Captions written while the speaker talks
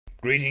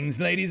Greetings,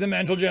 ladies and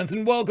gentlemen,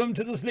 and welcome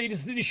to this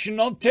latest edition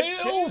of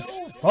Tales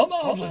from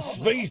Outer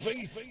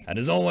Space. And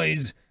as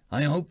always,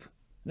 I hope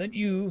that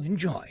you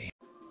enjoy.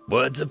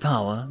 Words of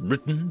Power,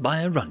 written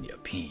by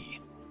AranyaP.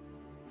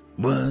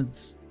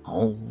 Words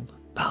hold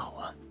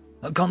power.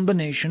 A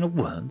combination of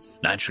words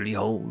naturally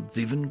holds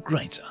even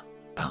greater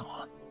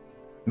power.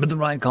 With the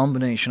right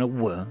combination of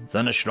words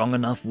and a strong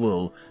enough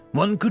will,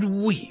 one could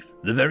weave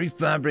the very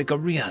fabric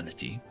of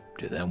reality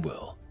to their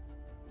will.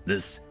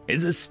 This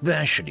is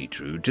especially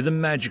true to the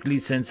magically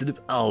sensitive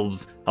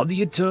elves of the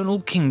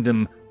eternal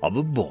kingdom of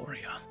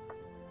Arborea.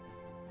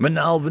 When an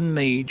elven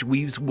mage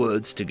weaves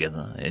words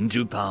together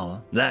into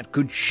power that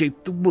could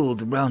shape the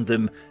world around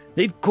them,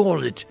 they'd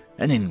call it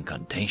an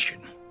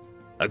incantation,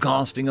 a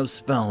casting of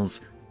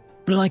spells.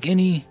 But like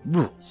any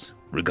rules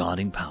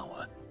regarding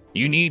power,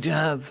 you need to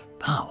have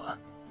power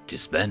to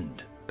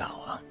spend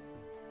power.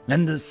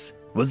 And this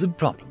was a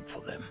problem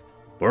for them.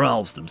 For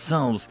elves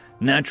themselves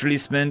naturally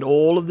spend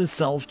all of the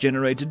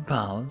self-generated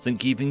powers in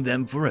keeping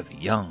them forever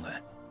young.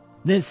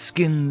 Their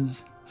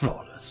skins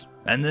flawless,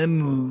 and their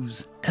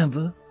moves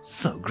ever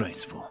so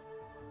graceful.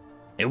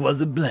 It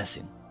was a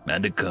blessing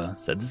and a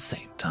curse at the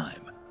same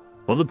time,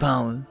 for the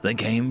powers that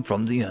came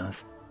from the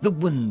earth, the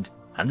wind,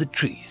 and the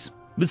trees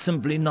were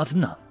simply not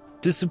enough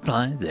to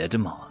supply their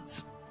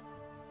demands.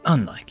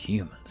 Unlike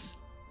humans.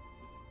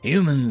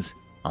 Humans,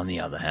 on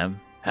the other hand,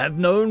 have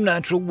no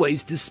natural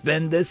ways to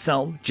spend their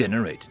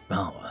self-generated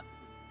power,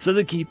 so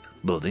they keep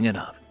building it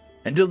up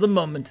until the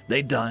moment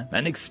they die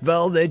and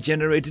expel their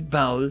generated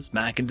powers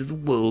back into the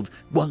world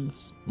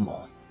once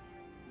more.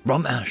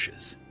 From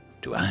ashes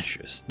to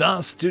ashes,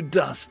 dust to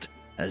dust,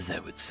 as they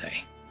would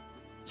say.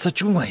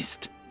 Such a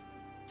waste.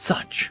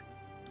 Such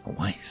a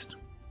waste.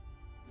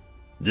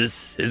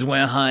 This is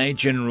where High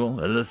General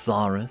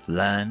Elithareth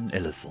Lan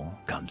Elithor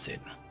comes in,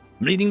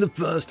 leading the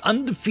first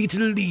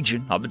undefeated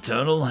legion of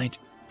Eternal Light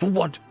for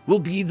what will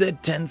be their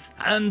 10th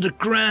and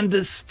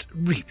grandest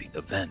reaping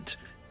event.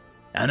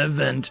 An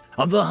event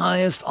of the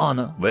highest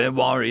honor where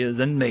warriors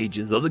and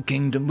mages of the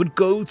kingdom would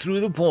go through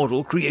the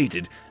portal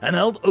created and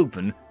held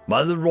open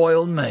by the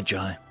royal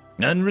magi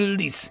and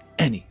release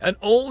any and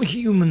all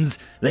humans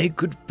they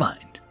could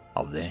find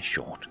of their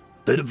short,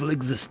 pitiful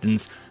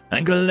existence,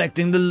 and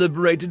collecting the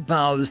liberated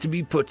powers to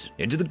be put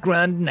into the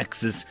grand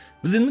nexus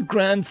within the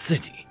grand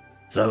city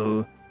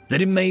so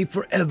that it may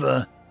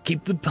forever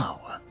keep the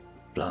power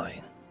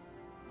flowing.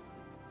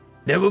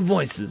 There were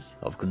voices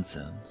of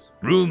concerns,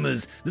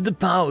 rumors that the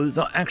powers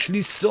are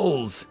actually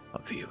souls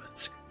of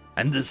humans,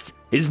 and this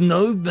is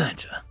no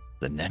better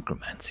than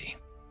necromancy.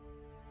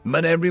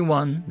 But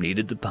everyone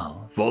needed the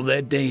power for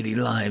their daily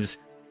lives,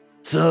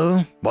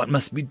 so what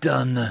must be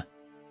done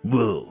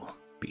will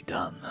be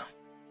done.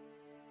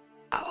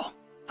 Our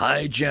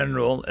High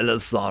General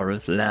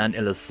Elithareth Lan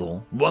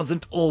Elithor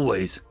wasn't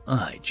always a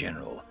High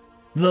General,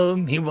 though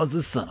he was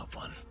the son of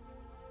one.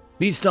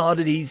 He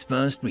started his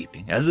first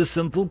reaping as a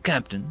simple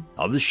captain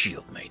of the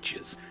shield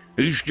mages,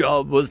 whose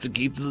job was to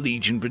keep the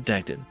legion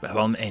protected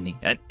from any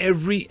and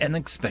every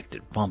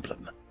unexpected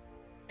problem.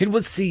 It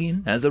was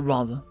seen as a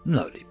rather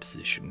lowly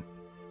position,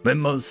 where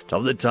most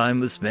of the time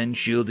was spent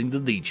shielding the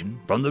legion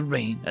from the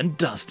rain and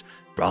dust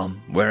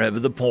from wherever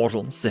the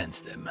portal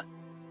sends them.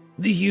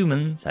 The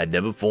humans had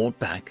never fought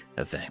back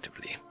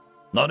effectively,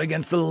 not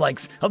against the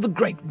likes of the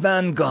great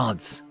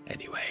vanguards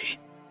anyway.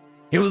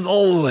 It was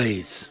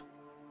always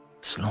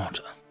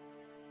slaughter.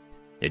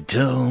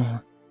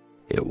 Until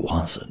it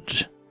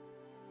wasn't.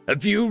 A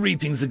few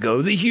reapings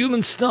ago, the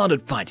humans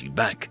started fighting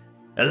back.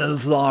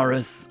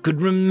 Elithareth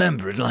could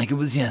remember it like it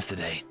was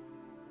yesterday.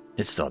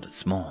 It started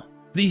small.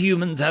 The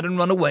humans hadn't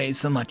run away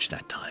so much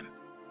that time,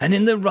 and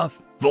in their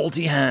rough,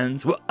 faulty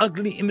hands were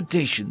ugly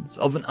imitations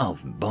of an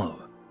elven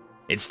bow.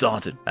 It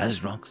started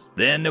as rocks,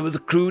 then there was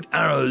crude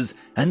arrows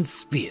and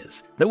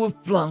spears that were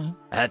flung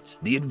at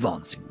the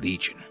advancing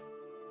legion.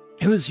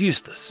 It was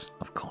useless,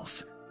 of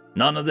course.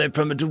 None of their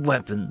primitive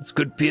weapons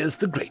could pierce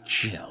the great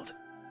shield,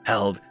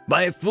 held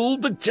by a full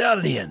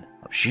battalion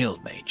of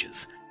shield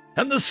mages,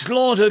 and the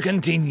slaughter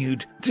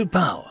continued to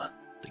power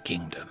the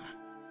kingdom.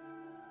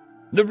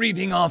 The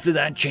reaping after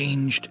that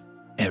changed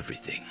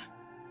everything.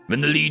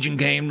 When the legion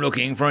came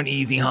looking for an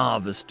easy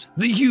harvest,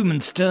 the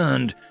humans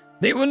turned.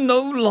 They were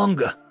no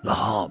longer the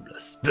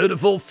harmless,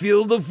 pitiful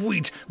field of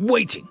wheat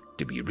waiting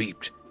to be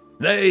reaped.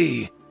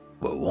 They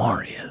were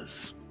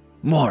warriors.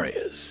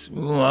 Warriors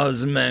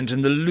was meant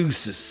in the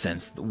loosest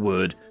sense of the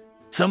word.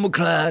 Some were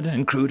clad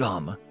in crude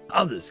armor.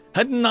 Others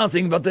had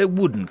nothing but their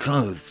wooden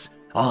clothes,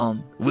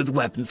 armed with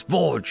weapons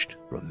forged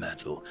from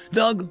metal,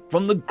 dug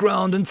from the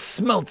ground and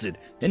smelted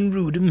in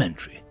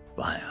rudimentary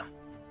fire.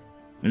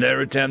 Their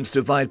attempts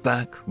to fight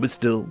back were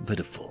still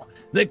pitiful.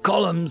 Their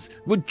columns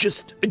were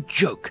just a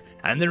joke,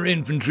 and their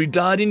infantry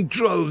died in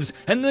droves,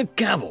 and the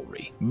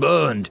cavalry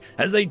burned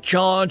as they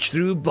charged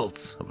through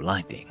bolts of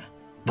lightning,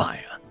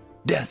 fire,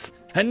 death,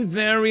 and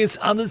various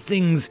other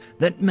things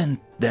that meant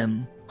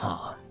them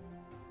harm.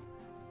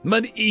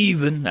 But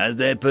even as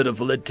their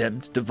pitiful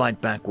attempt to fight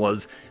back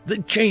was,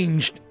 that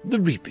changed the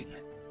reaping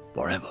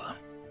forever.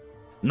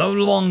 No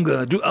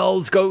longer do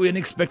elves go in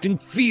expecting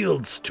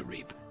fields to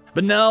reap,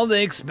 but now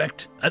they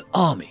expect an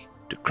army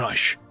to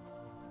crush.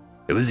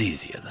 It was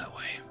easier that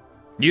way.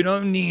 You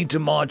don't need to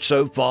march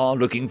so far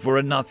looking for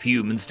enough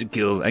humans to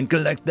kill and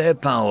collect their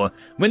power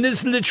when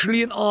there's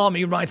literally an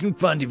army right in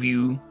front of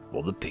you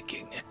for the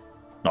picking.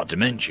 Not to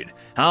mention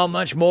how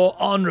much more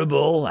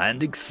honorable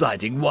and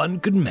exciting one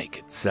could make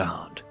it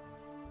sound.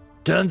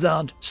 Turns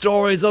out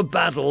stories of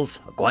battles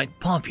are quite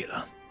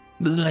popular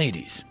with the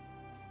ladies.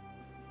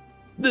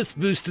 This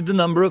boosted the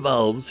number of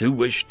elves who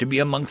wished to be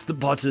amongst the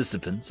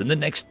participants in the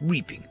next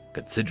reaping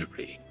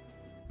considerably,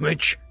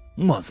 which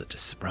wasn't a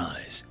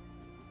surprise.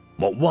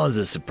 What was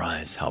a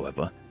surprise,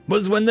 however,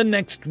 was when the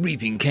next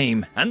reaping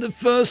came and the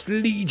first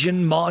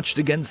legion marched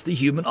against the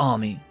human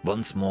army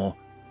once more.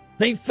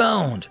 They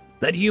found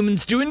that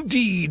humans do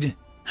indeed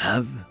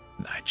have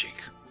magic.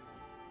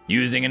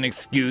 Using an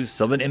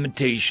excuse of an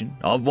imitation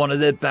of one of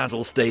their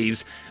battle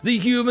staves, the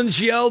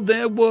humans yelled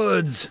their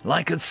words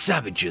like the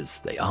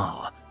savages they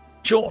are.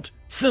 Short,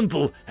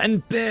 simple,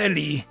 and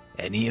barely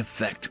any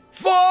effect.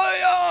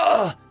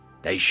 Fire!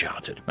 They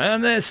shouted,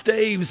 and their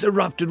staves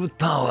erupted with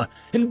power,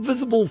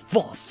 invisible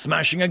force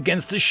smashing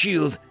against the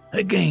shield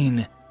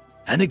again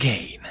and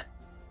again.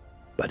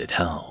 But it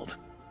held.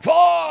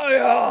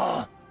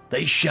 Fire!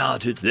 They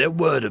shouted their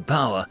word of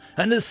power,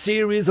 and a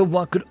series of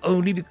what could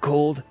only be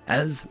called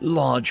as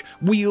large,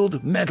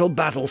 wheeled metal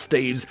battle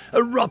staves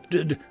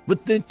erupted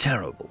with their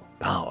terrible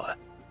power,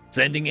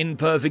 sending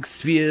imperfect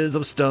spheres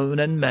of stone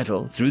and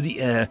metal through the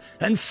air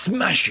and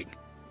smashing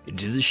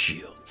into the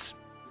shields.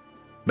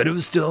 But it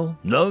was still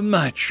no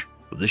match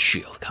for the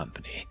shield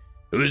company,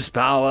 whose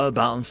power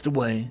bounced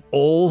away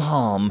all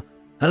harm,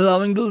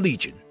 allowing the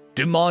legion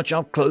to march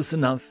up close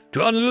enough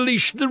to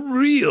unleash the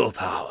real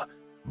power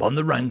upon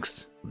the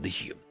ranks of the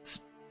humans,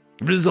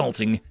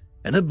 resulting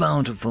in a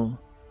bountiful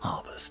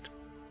harvest.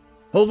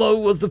 Although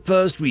it was the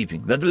first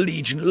reaping that the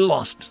legion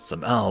lost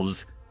some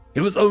elves,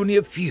 it was only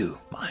a few,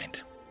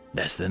 mind,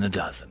 less than a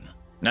dozen,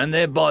 and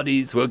their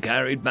bodies were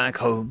carried back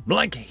home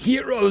like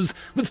heroes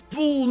with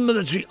full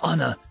military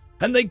honor,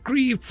 and they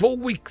grieved for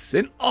weeks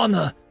in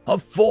honor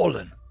of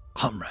fallen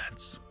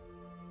comrades.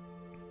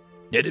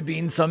 It had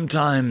been some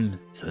time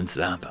since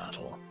that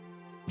battle.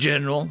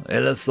 General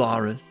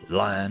Elitharis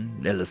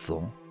Lion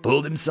Elithor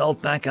pulled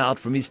himself back out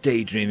from his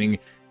daydreaming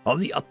of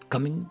the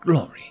upcoming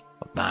glory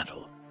of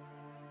battle.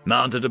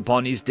 Mounted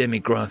upon his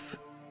demigryph,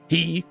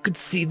 he could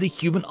see the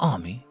human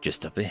army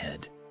just up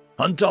ahead,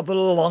 on top of a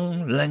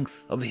long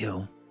length of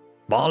hill,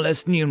 far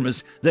less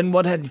numerous than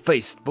what had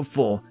faced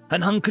before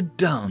and hunkered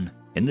down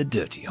in the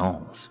dirty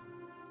halls.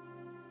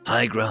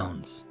 High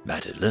grounds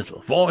mattered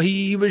little, for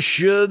he was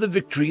sure the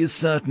victory is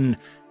certain.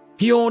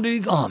 He ordered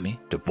his army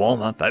to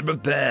form up and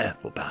prepare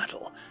for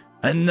battle,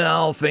 and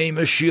now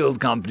famous shield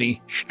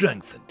company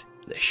strengthened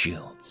their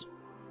shields.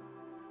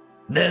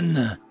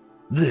 Then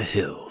the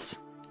hills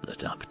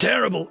lit up.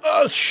 Terrible,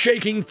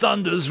 earth-shaking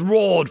thunders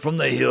roared from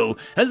the hill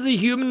as the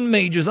human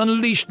mages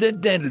unleashed their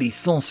deadly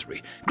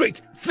sorcery.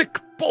 Great, thick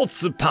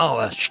bolts of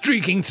power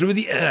streaking through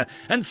the air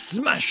and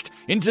smashed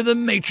into the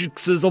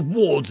matrices of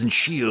wards and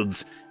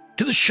shields,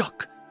 to the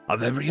shock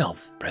of every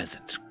elf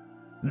present.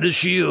 The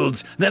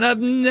shields that have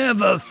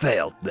never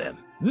failed them,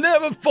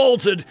 never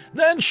faltered,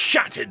 then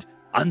shattered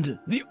under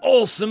the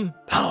awesome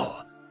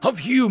power of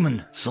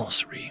human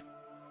sorcery.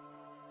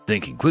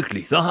 Thinking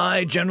quickly, the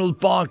High General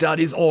barked out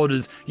his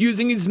orders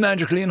using his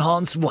magically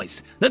enhanced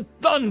voice that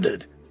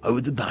thundered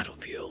over the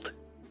battlefield.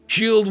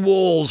 Shield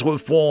walls were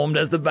formed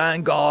as the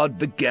vanguard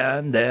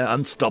began their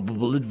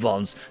unstoppable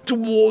advance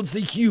towards the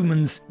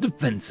humans'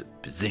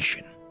 defensive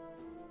position.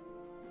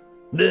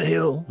 The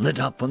hill lit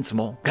up once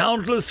more.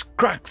 Countless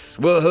cracks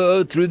were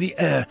heard through the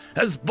air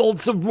as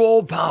bolts of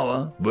raw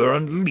power were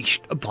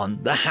unleashed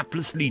upon the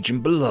hapless legion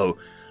below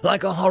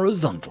like a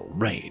horizontal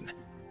rain.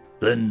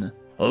 Then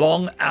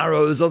long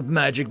arrows of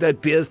magic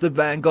that pierced the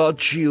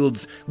vanguard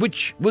shields,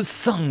 which was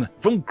sung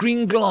from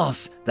green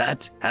glass,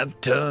 that have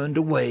turned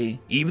away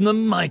even the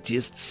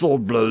mightiest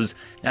sword blows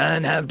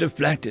and have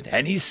deflected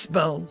any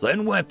spells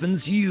and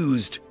weapons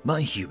used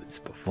by humans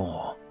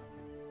before.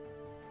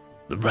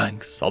 The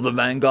ranks of the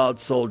vanguard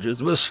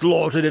soldiers were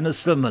slaughtered in a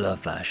similar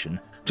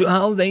fashion to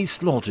how they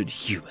slaughtered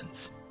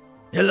humans.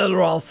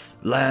 Illiroth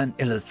Lan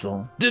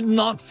Illithor did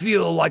not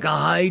feel like a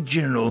high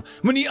general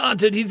when he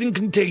uttered his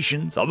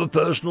incantations of a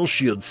personal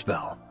shield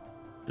spell.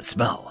 The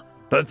spell,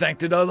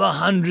 perfected over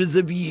hundreds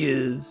of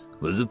years,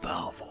 was a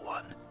powerful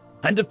one,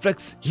 and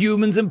deflects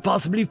humans'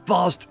 impossibly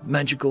fast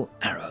magical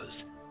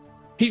arrows.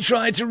 He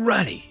tried to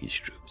rally his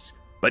troops,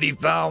 but he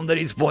found that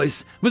his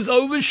voice was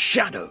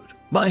overshadowed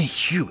by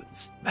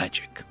humans'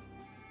 magic.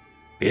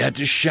 He had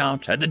to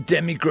shout at the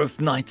Demigryph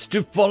Knights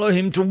to follow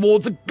him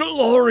towards a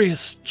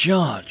glorious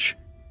charge.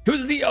 It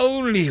was the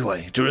only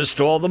way to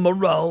restore the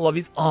morale of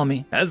his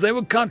army as they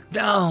were cut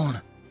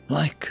down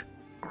like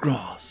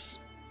grass.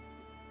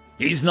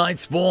 His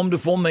knights formed a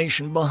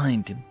formation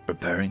behind him,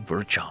 preparing for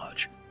a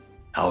charge.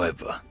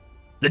 However,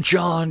 the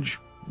charge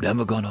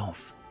never got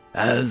off,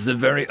 as the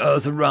very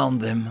earth around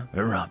them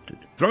erupted,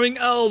 throwing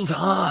elves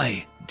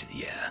high into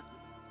the air.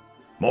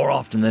 more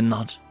often than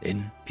not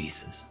in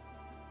pieces.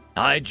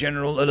 High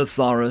General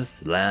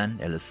Elithareth Lan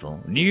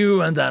Elithor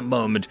knew at that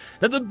moment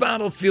that the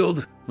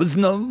battlefield was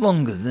no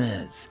longer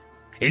theirs,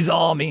 his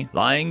army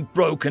lying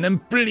broken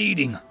and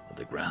bleeding on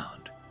the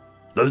ground.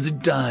 Those who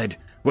died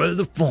were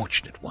the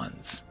fortunate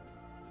ones.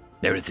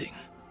 Everything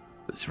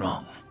was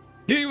wrong.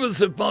 He was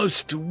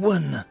supposed to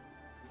win.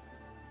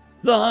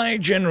 The High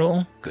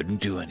General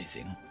couldn't do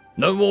anything.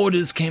 No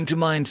orders came to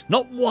mind,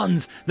 not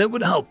ones that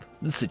would help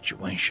the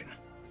situation.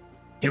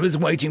 He was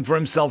waiting for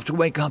himself to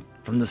wake up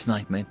from this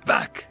nightmare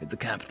back at the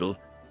capital,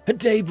 a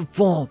day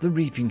before the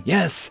reaping.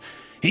 Yes,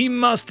 he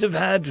must have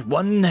had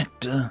one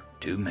nectar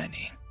too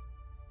many.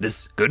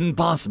 This couldn't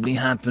possibly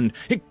happen.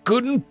 It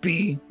couldn't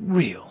be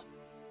real.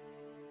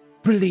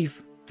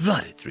 Relief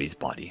flooded through his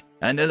body,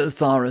 and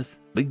Elithareth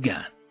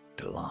began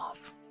to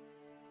laugh.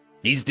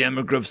 His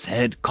demogryph's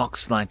head cocked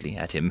slightly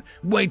at him,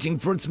 waiting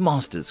for its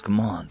master's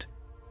command.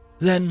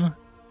 Then,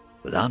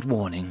 without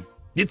warning,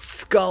 its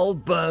skull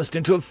burst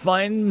into a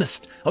fine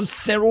mist of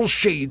several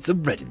shades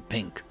of red and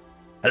pink.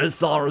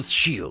 Elithareth's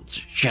shields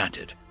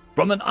shattered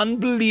from an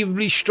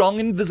unbelievably strong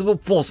invisible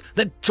force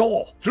that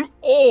tore through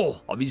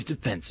all of his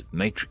defensive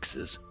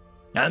matrices.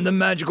 And the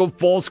magical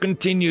force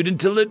continued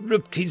until it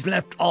ripped his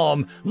left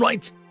arm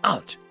right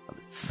out of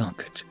its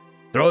socket,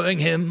 throwing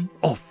him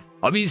off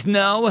of his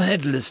now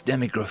headless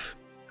demigryph.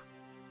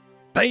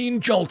 Pain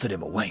jolted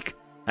him awake,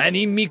 and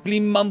he meekly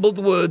mumbled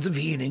words of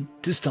healing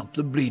to stop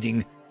the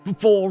bleeding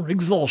before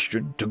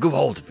exhaustion took a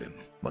hold of him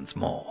once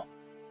more.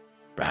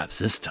 Perhaps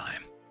this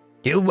time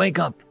he'll wake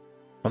up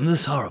from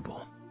this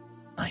horrible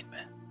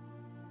nightmare.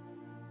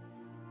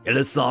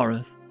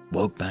 Elithareth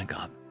woke back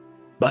up,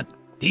 but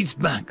his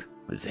back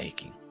was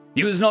aching.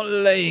 He was not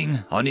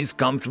laying on his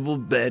comfortable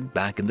bed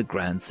back in the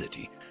Grand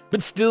City,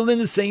 but still in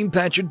the same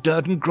patch of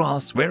dirt and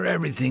grass where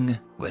everything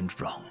went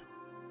wrong.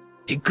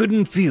 He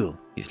couldn't feel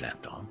his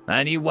left arm,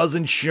 and he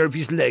wasn't sure if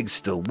his legs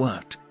still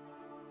worked.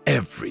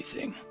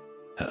 Everything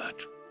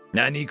hurt,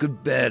 and he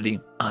could barely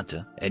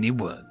utter any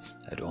words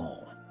at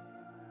all.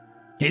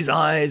 His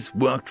eyes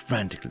worked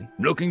frantically,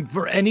 looking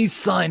for any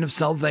sign of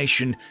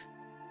salvation,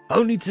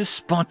 only to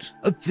spot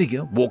a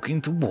figure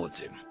walking towards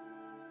him.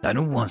 And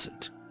it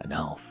wasn't an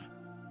elf.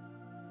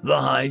 The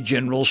High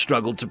General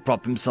struggled to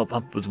prop himself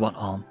up with one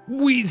arm,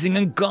 wheezing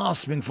and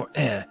gasping for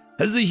air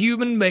as the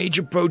human mage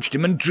approached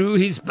him and drew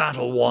his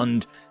battle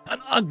wand, an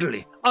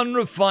ugly,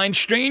 unrefined,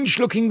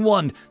 strange-looking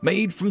wand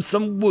made from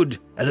some wood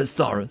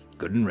Elithareth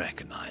couldn't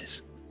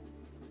recognize.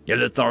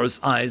 Elithareth's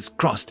eyes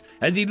crossed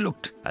as he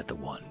looked at the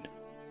wand,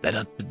 led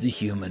up to the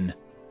human,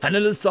 and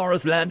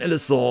Elithareth Lan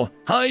Elithor,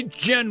 High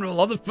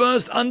General of the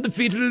First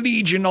Undefeated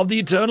Legion of the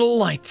Eternal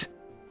Light,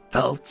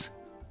 felt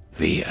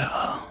fear.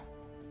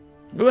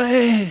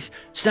 Wait,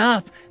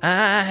 stop.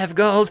 I have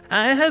gold.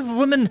 I have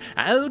woman.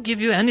 I'll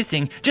give you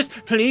anything. Just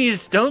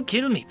please don't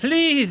kill me,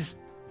 please.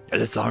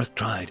 Elithareth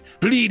tried,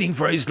 pleading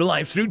for his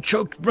life through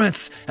choked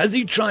breaths as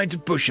he tried to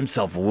push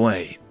himself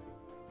away.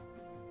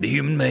 The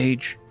human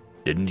mage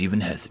didn't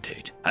even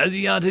hesitate as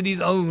he uttered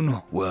his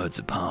own words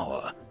of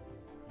power.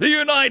 The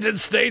United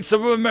States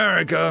of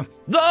America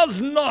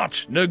does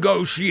not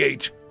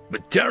negotiate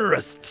with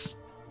terrorists.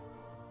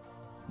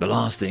 The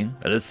last thing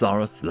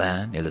Elithareth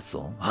Lan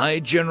Elithor, High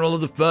General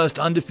of the First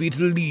Undefeated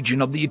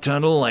Legion of the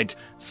Eternal Light,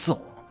 saw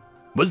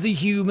was the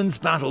human's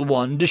battle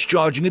wand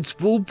discharging its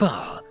full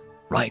power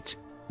right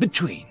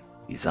between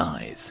his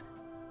eyes.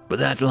 With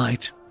that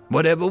light,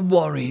 whatever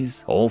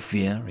worries or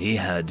fear he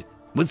had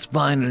was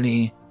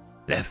finally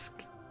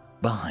left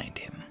behind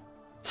him,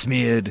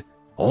 smeared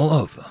all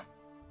over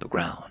the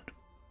ground.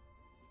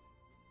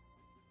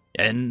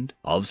 End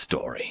of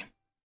story.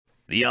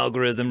 The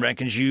algorithm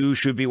reckons you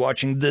should be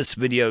watching this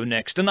video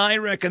next, and I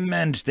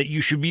recommend that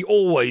you should be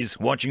always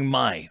watching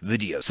my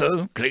video.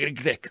 So,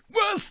 click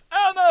with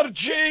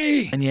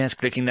energy! And yes,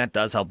 clicking that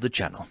does help the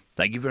channel.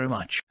 Thank you very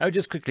much. I would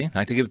just quickly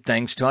like to give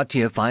thanks to our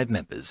Tier 5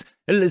 members: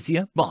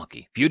 Elithia,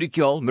 Barky,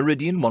 Fudicule,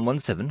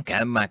 Meridian117,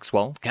 Cam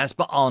Maxwell,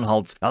 Casper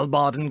Arnholtz,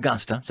 Albard and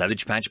Gusta,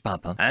 Savage Patch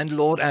Papa, and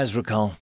Lord Azrakal.